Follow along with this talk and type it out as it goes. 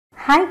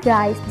Hi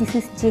guys, this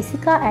is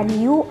Jessica and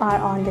you are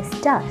on the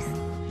stars.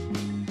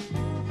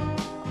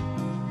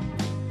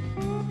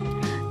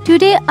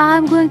 Today I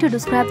am going to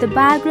describe the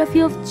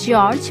biography of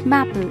George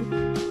Maple.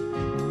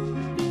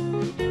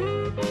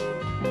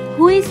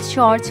 Who is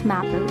George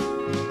Maple?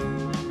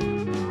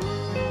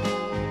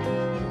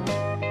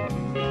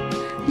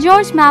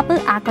 George Maple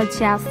aka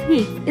Jazz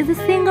Hicks is a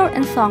singer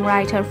and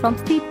songwriter from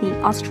Sydney,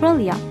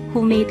 Australia,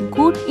 who made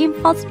good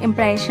first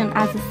impression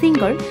as a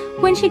singer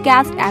when she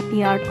guest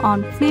appeared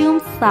on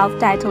Flume's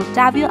self-titled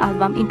debut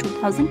album in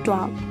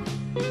 2012.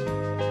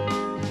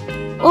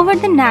 Over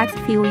the next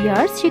few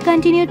years, she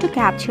continued to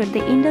capture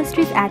the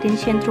industry's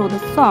attention through the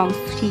songs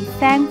she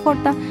sang for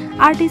the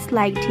artists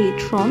like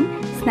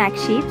Throne, Snack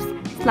Ships,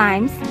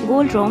 Slimes,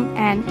 Goldrum,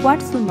 and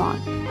What's So Not.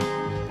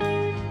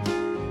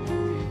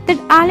 That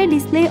early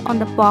display on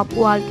the pop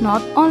world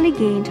not only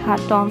gained her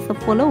tons of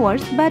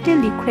followers but a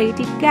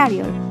lucrative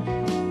career.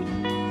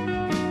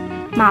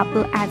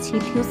 Maple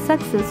achieved huge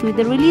success with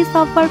the release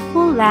of her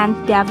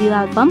full-length debut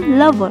album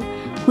Lover,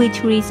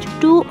 which reached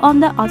 2 on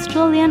the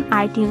Australian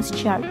iTunes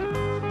chart.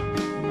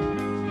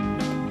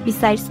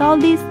 Besides all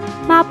this,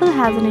 Maple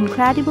has an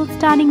incredible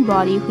stunning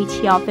body which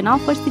she often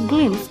offers a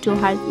glimpse to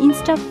her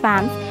Insta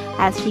fans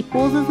as she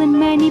poses in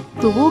many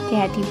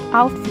provocative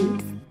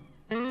outfits.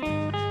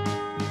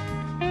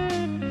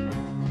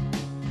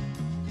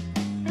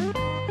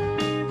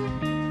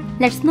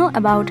 Let's know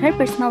about her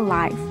personal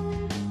life.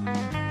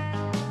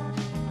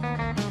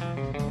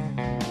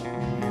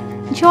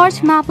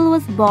 George Maple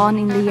was born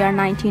in the year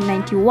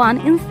 1991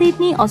 in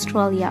Sydney,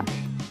 Australia.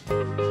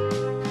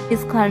 He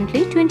is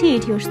currently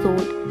 28 years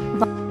old.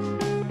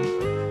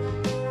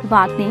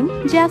 Birth name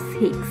Jazz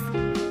Hicks.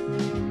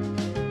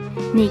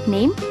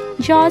 Nickname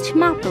George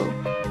Maple.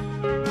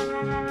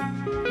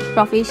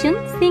 Profession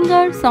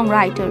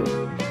singer-songwriter.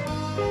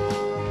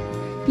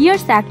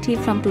 Years active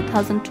from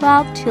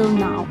 2012 till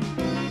now.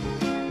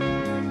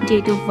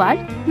 Date of birth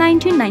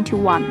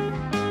 1991.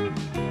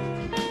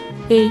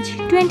 Age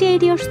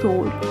 28 years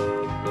old.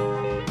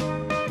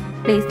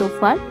 Place of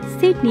birth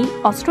Sydney,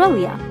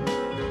 Australia.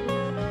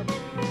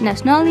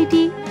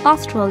 Nationality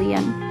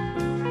Australian.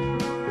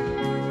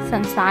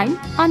 Sun sign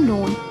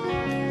unknown.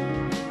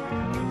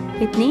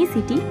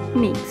 Ethnicity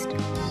mixed.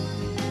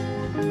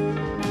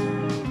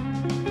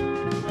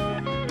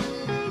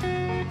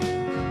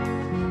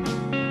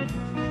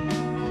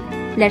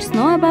 Let's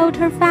know about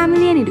her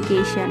family and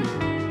education.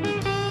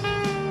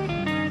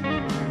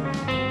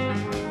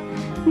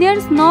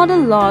 There's not a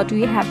lot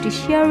we have to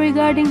share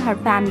regarding her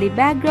family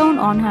background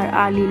on her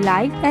early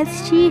life,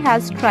 as she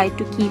has tried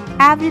to keep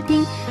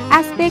everything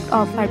aspect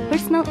of her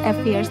personal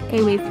affairs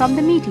away from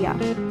the media.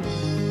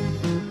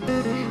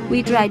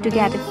 We tried to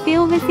get a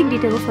few basic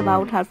details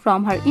about her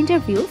from her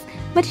interviews,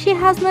 but she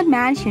has not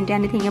mentioned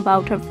anything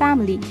about her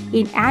family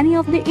in any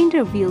of the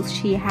interviews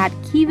she had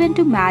given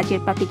to major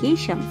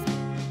publications.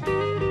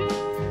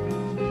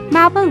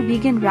 Maple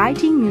began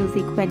writing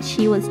music when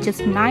she was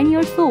just 9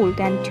 years old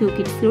and took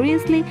it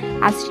seriously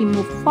as she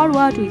moved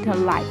forward with her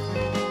life.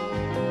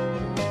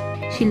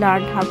 She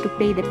learned how to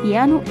play the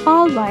piano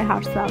all by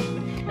herself.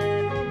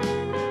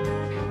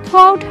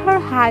 Throughout her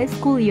high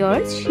school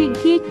years, she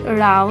gigged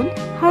around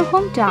her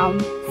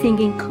hometown,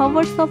 singing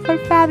covers of her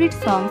favorite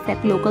songs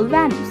at local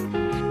venues.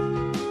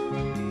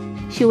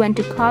 She went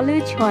to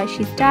college where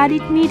she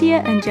studied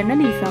media and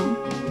journalism.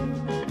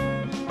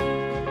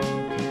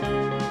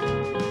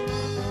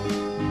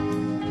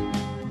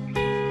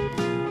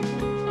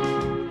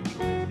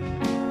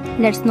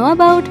 Let's know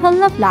about her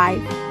love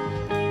life.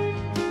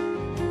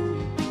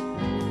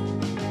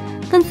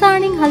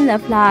 Concerning her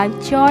love life,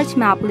 George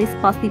Maple is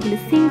possibly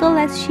single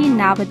as she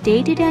never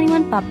dated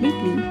anyone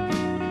publicly.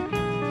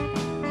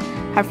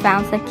 Her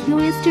fans are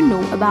curious to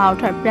know about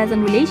her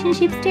present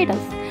relationship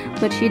status,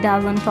 but she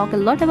doesn't talk a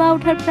lot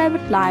about her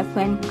private life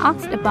when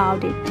asked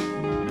about it.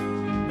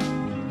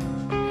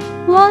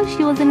 Well,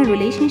 she was in a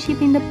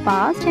relationship in the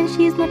past and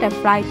she is not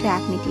afraid to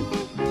admit it.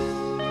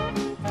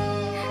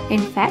 In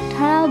fact,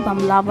 her album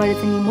Lover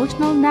is an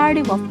emotional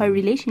narrative of her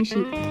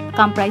relationship,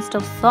 comprised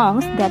of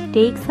songs that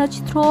take us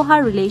through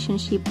her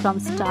relationship from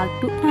start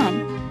to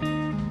end,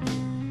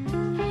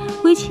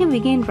 which she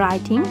began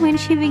writing when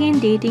she began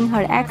dating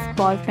her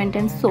ex-boyfriend,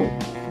 and so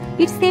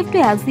it's safe to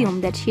assume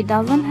that she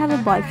doesn't have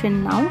a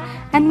boyfriend now,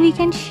 and we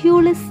can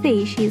surely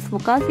say she is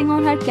focusing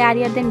on her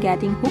career than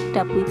getting hooked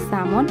up with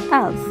someone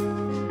else.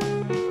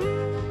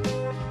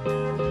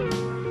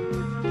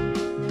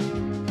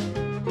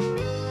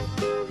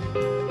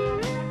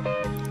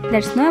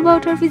 Let's know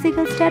about her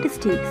physical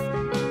statistics.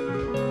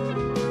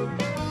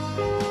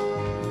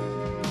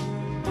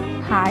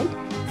 Height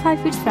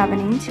 5 feet 7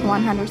 inch,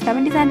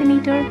 170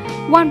 cm,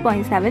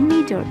 1.7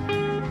 meter.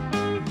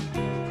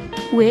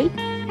 Weight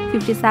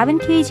 57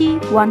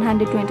 kg,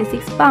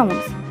 126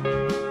 pounds.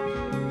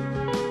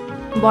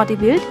 Body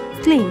build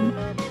slim.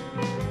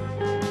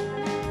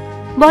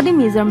 Body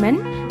measurement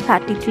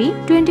 33,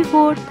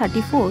 24,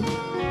 34.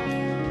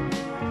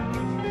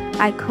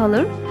 Eye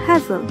color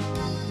hazel.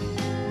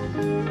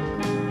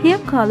 Hair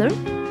color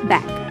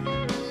black.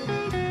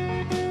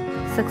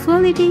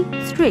 Sexuality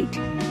straight.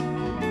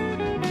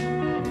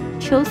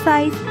 Show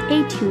size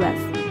 8 US.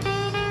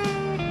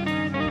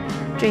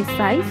 Dress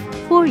size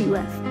 4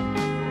 US.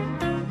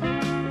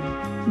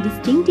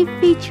 Distinctive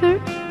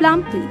feature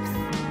plump lips.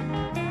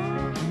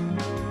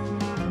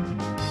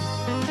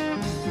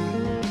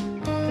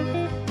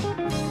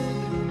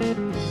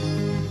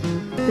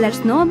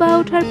 Let's know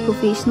about her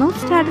professional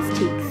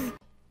statistics.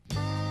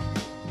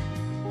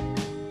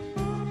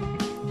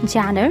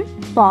 Genre: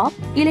 pop,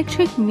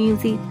 electric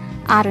music,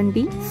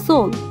 R&B,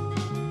 soul.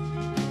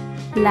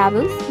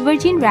 Labels: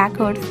 Virgin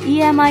Records,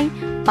 EMI,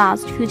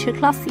 Past Future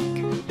Classic.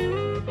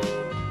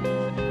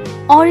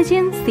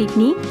 Origin: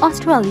 Sydney,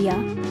 Australia.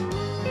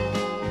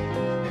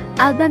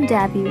 Album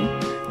debut: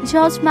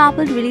 George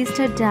Maple released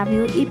her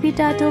debut EP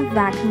titled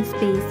Vacuum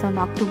Space on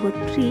October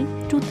 3,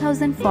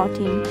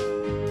 2014.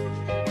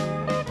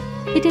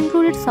 It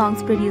included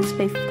songs produced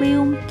by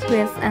Flume,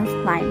 Kiss and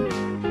Slime.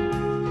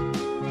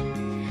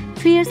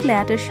 3 years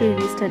later, she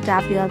released her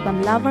debut album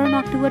Lover on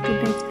October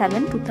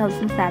 27,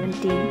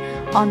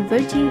 2017 on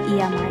Virgin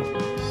EMI.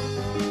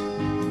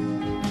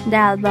 The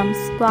album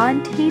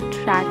spawned hit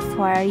tracks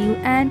Where You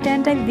and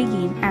I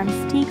Begin and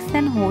Sticks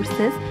and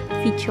Horses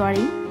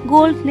featuring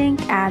Gold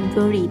Link and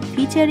Buried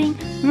featuring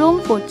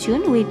Rome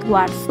Fortune with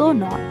What's So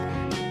Not.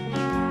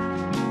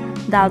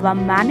 The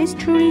album managed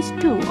to reach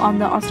 2 on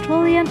the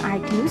Australian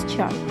iTunes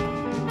chart.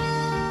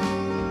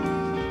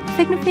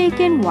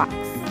 Significant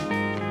works.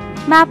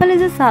 Maple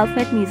is a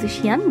self-made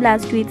musician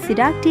blessed with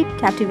seductive,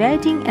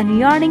 captivating and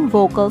yearning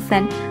vocals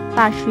and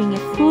pursuing a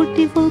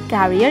fruitful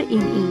career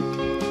in it.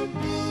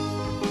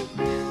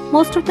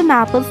 Most of the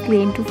Maple's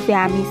claim to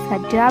fame is her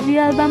debut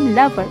album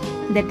Lover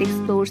that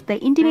explores the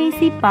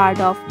intimacy part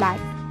of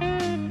life.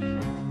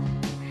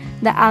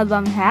 The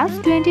album has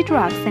 20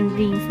 tracks and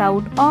brings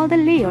out all the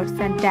layers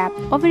and depth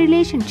of a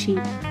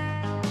relationship.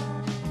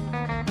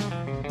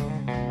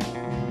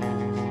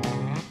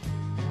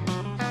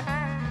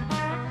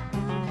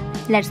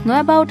 Let's know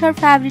about her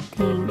favorite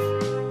things.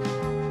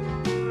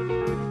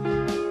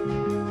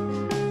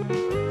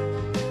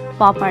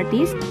 Pop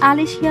artist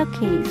Alicia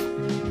Keys.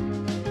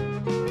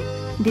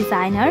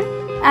 Designer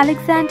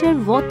Alexander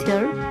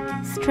Vauthier,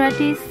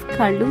 Stratis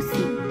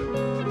Carlucci.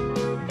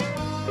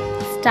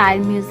 Style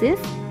Muses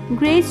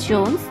Grace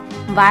Jones,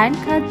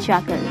 Bianca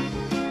Jagger.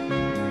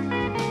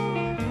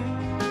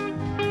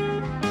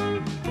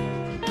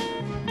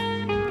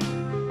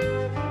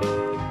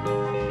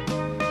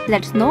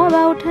 Let's know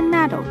about her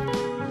medal.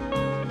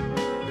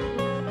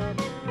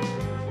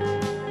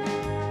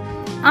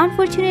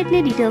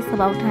 Unfortunately, details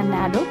about her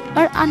medal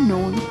are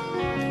unknown.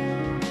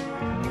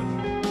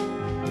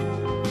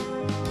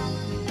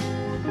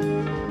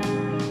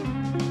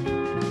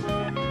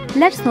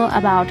 Let's know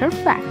about her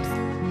facts.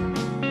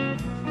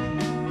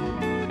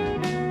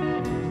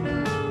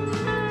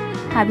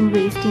 Having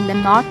raised in the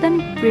northern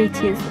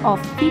reaches of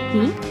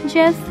Sydney,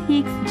 Jess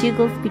Hicks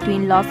jiggles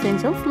between Los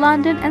Angeles,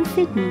 London and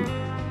Sydney.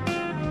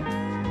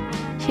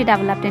 She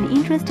developed an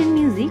interest in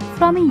music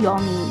from a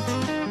young age.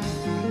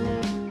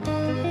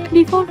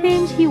 Before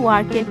fame, she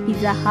worked at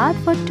Pizza Hut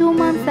for 2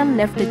 months and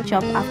left the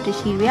job after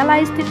she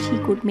realized that she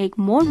could make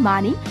more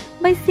money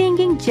by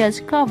singing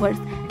judge covers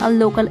at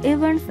local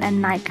events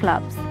and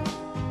nightclubs.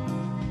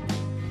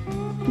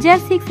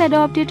 Jess Hicks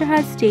adopted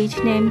her stage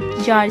name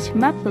George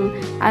Maple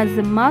as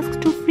a mask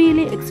to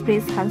freely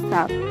express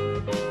herself.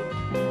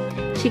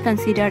 She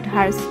considered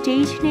her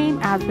stage name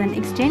as an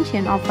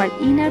extension of her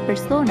inner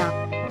persona.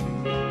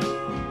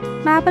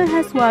 Maple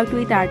has worked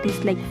with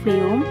artists like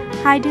Flume,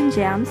 Hidden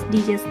Gems,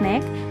 DJ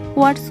Snake,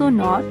 What's So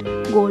Not,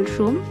 Gold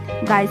Room,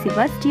 Guy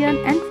Sebastian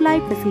and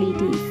Flight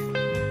Facilities.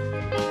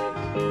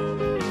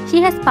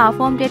 She has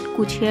performed at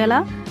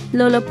Coachella,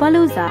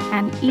 Lollapalooza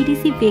and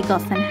EDC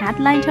Vegas and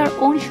headlined her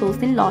own shows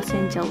in Los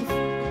Angeles.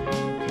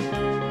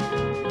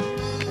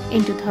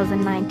 In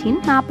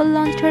 2019, Maple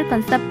launched her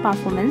concept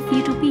performance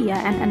Utopia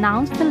and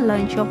announced the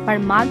launch of her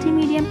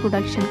multimedia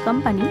production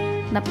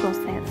company, The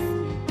Process.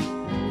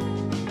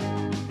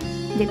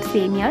 That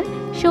same year,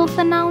 shows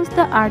announced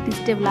the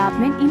Artist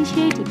Development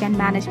Initiative and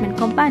Management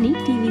Company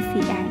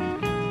TVCN.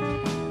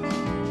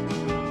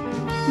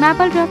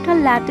 Maple dropped her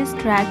latest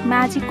track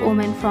Magic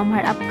Omen from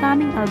her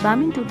upcoming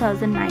album in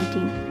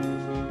 2019.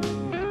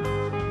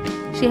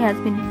 She has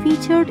been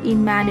featured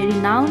in many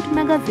renowned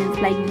magazines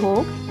like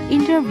Vogue,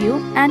 Interview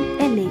and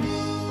LA.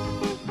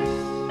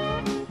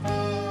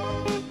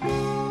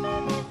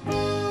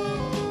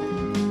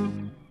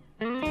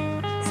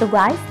 So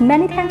guys,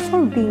 many thanks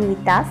for being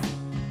with us.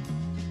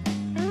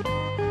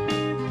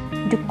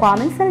 Do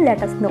comments and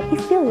let us know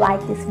if you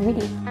like this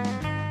video.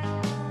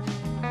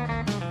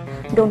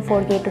 Don't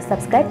forget to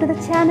subscribe to the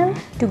channel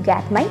to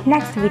get my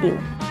next video.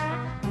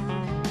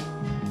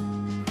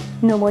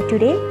 No more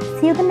today.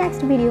 See you in the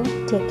next video.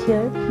 Take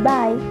care.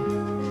 Bye.